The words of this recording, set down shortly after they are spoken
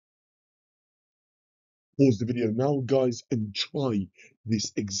pause the video now, guys, and try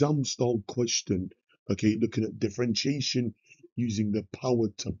this exam style question. Okay, looking at differentiation using the power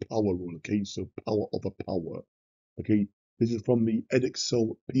to power rule. Okay, so power of a power. Okay, this is from the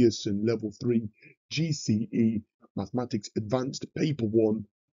Edexcel Pearson Level 3 GCE Mathematics Advanced Paper 1,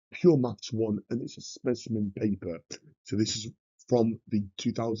 Pure Maths 1, and it's a specimen paper. So this is from the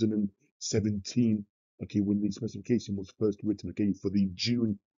 2017, okay, when the specification was first written, okay, for the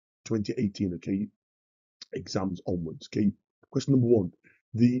June 2018, okay, exams onwards. Okay, question number 1.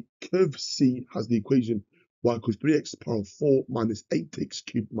 The curve C has the equation y equals 3x to the power of 4 minus 8x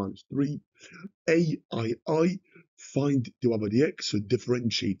cubed minus 3. AII, find the over the x, so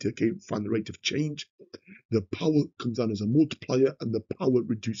differentiate, okay, find the rate of change. The power comes down as a multiplier and the power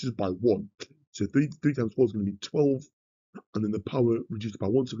reduces by 1. So 3 times 4 is going to be 12, and then the power reduced by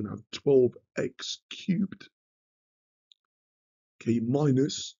 1, so we're going to have 12x cubed, okay,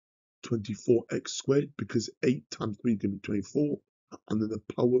 minus 24x squared, because 8 times 3 is going to be 24, and then the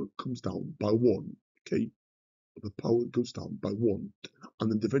power comes down by 1, okay, the power goes down by 1,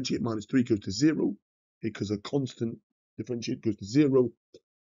 and then differentiate minus 3 goes to 0, because a constant differentiate goes to 0,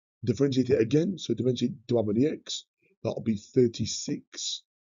 differentiate it again, so differentiate to over the x, that'll be 36x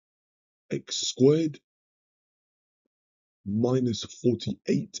squared minus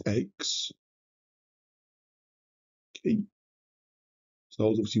 48x, okay, so that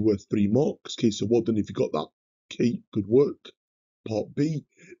was obviously worth 3 marks. Okay, so well done if you got that. Okay, good work. Part B,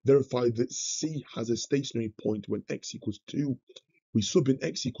 verify that C has a stationary point when x equals 2. We sub in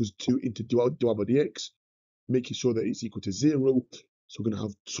x equals 2 into do over the x, making sure that it's equal to 0. So we're going to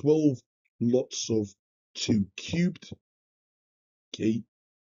have 12 lots of 2 cubed, okay,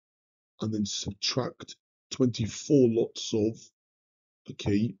 and then subtract 24 lots of,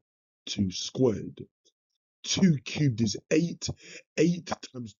 okay, 2 squared. 2 cubed is 8. 8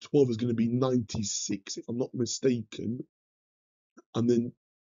 times 12 is going to be 96, if I'm not mistaken. And then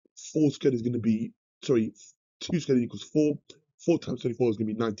 4 squared is going to be, 2 squared equals 4. 4 times 24 is going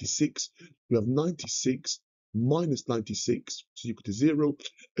to be 96. We have 96 minus 96, which is equal to 0.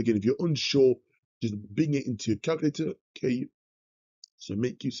 Again, if you're unsure, just bring it into your calculator, okay? So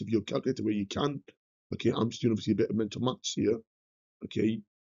make use of your calculator where you can. Okay, I'm just doing obviously a bit of mental maths here, okay?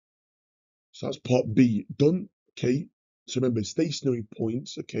 So that's part B done, okay? So remember, stationary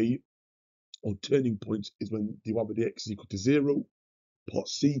points, okay, or turning points is when the y over the x is equal to 0. Part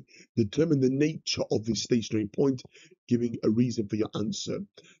C, determine the nature of this stationary point, giving a reason for your answer.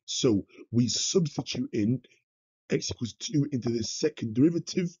 So we substitute in x equals 2 into the second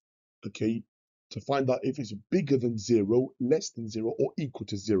derivative, okay, to find out if it's bigger than 0, less than 0, or equal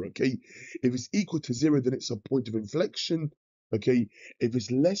to 0, okay? If it's equal to 0, then it's a point of inflection, okay? If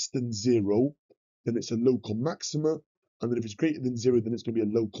it's less than 0, then it's a local maxima, and then if it's greater than 0, then it's going to be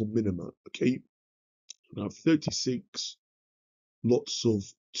a local minima, okay? We have 36 lots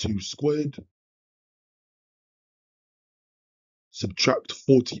of 2 squared, subtract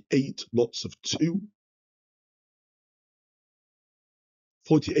 48 lots of 2.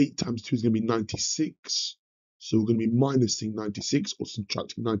 48 times 2 is going to be 96. So we're going to be minusing 96 or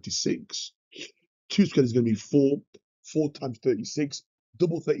subtracting 96. 2 squared is going to be 4. 4 times 36.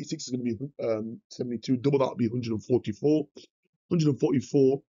 Double 36 is going to be 72. Double that will be 144.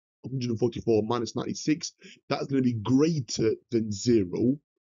 144 minus 96. That's going to be greater than 0.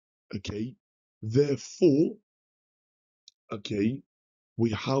 Okay. Therefore, okay,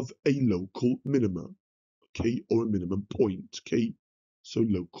 we have a local minima. Okay, or a minimum point. Okay. So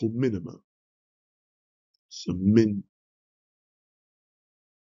local minima. So min,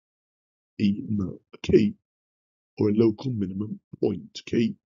 okay, or a local minimum point.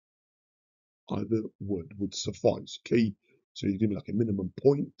 Okay, either word would suffice. Okay, so you give me like a minimum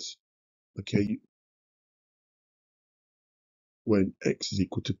point. Okay, when x is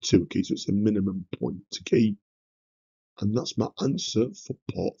equal to 2. Okay, so it's a minimum point. Okay, and that's my answer for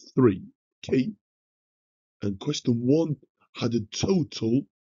part 3. Okay, and question 1 had a total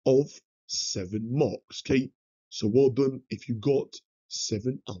of 7 marks. Okay, so well done if you got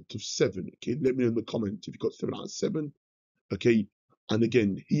 7 out of 7. Okay, let me know in the comments if you got 7 out of 7. Okay, and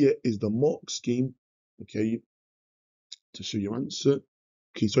again, here is the mark scheme. Okay, to show your answer.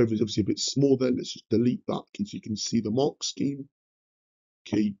 Okay, so if it's obviously a bit small there, let's just delete that so you can see the mark scheme.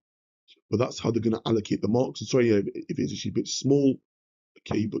 Okay, but that's how they're going to allocate the marks. And sorry, yeah, if it's actually a bit small.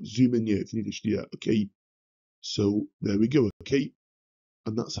 Okay, but zoom in here if you need to. Yeah, okay. So there we go. Okay,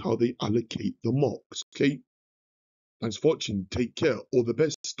 and that's how they allocate the marks. Okay, thanks for watching. Take care. All the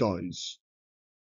best, guys.